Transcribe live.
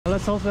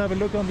Let's also have a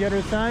look on the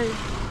other side,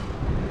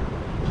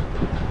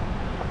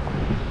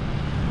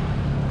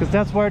 because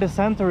that's where the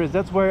center is.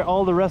 That's where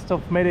all the rest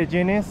of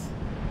Medellin is.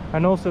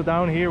 And also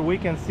down here we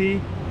can see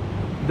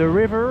the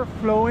river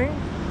flowing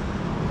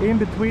in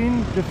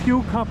between the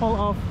few couple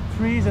of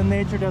trees and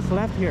nature that's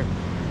left here.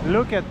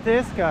 Look at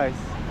this, guys.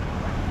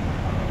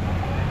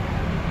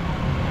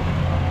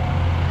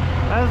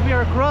 As we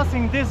are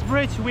crossing this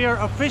bridge, we are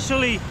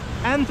officially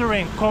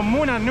entering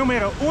Comuna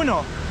número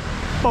 1,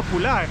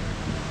 Popular.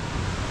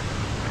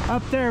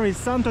 Up there is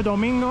Santo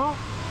Domingo.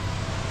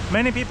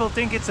 Many people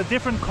think it's a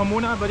different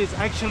comuna, but it's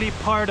actually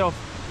part of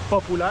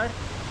Popular.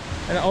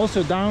 And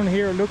also down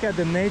here, look at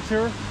the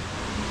nature.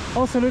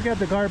 Also look at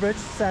the garbage,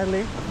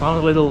 sadly. Found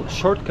a little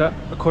shortcut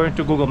according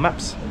to Google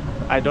Maps.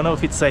 I don't know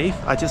if it's safe,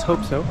 I just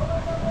hope so.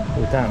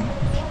 Oh, damn.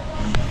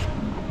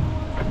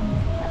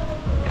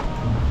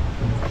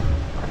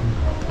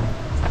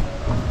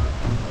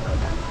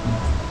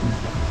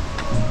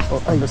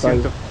 Oh, lo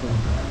siento.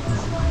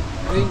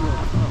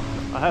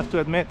 I have to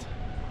admit,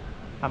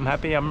 I'm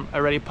happy I'm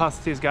already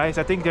past these guys.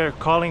 I think they're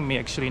calling me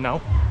actually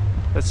now.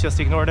 Let's just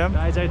ignore them.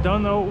 Guys, I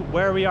don't know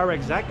where we are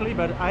exactly,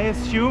 but I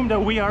assume that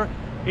we are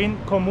in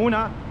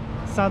Comuna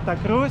Santa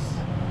Cruz.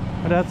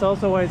 And that's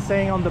also what it's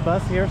saying on the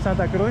bus here,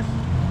 Santa Cruz.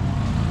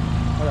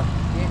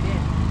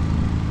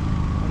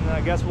 And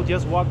I guess we'll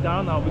just walk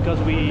down now because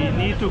we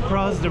need to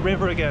cross the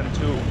river again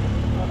to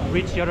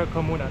reach the other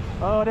comuna.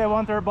 Oh, they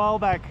want their ball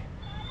back.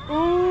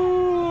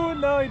 Ooh,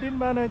 no, he didn't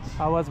manage.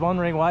 I was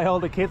wondering why all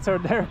the kids are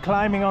there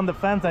climbing on the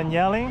fence and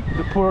yelling.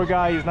 The poor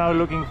guy is now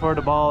looking for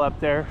the ball up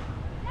there.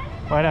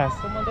 Buenas.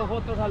 Tomando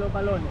fotos a los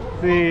balones.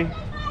 Sí.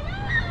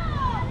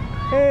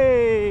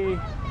 Hey!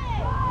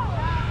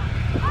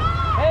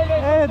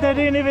 Hey, they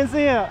didn't even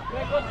see it. Lo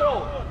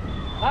encontró.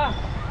 Ah,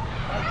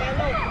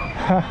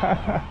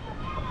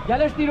 ya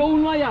les tiró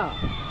uno allá.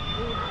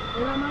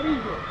 El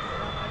amarillo.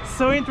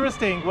 So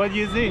interesting what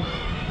you see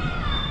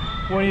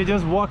when you're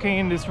just walking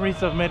in the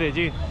streets of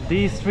Medellin.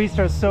 These streets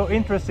are so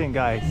interesting,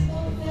 guys.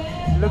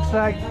 Looks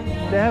like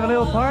they have a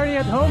little party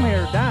at home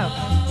here. Damn,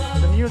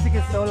 the music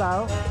is so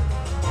loud.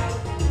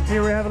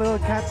 Here we have a little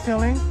cat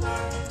chilling.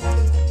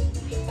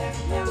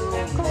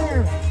 Come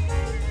here.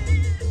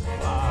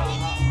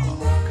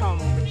 Wow, come.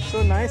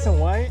 So nice and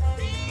white.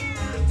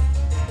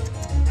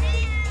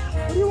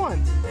 What do you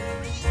want?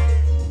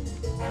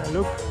 And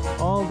look,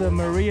 all the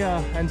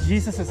Maria and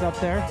Jesus is up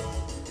there.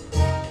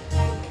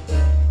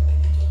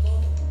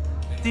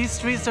 These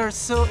streets are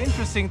so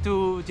interesting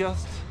to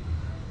just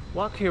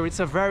walk here. It's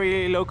a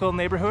very local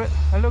neighborhood.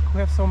 And look, we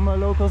have some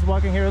locals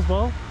walking here as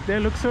well. They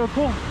look so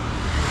cool.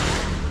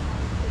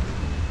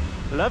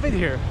 Love it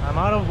here. I'm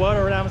out of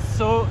water and I'm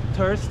so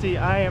thirsty.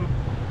 I am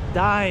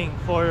dying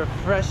for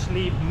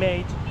freshly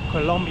made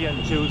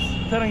Colombian juice.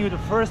 I'm telling you, the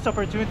first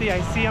opportunity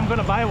I see, I'm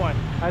gonna buy one.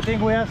 I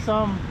think we have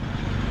some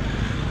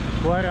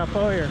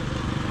guarapo here.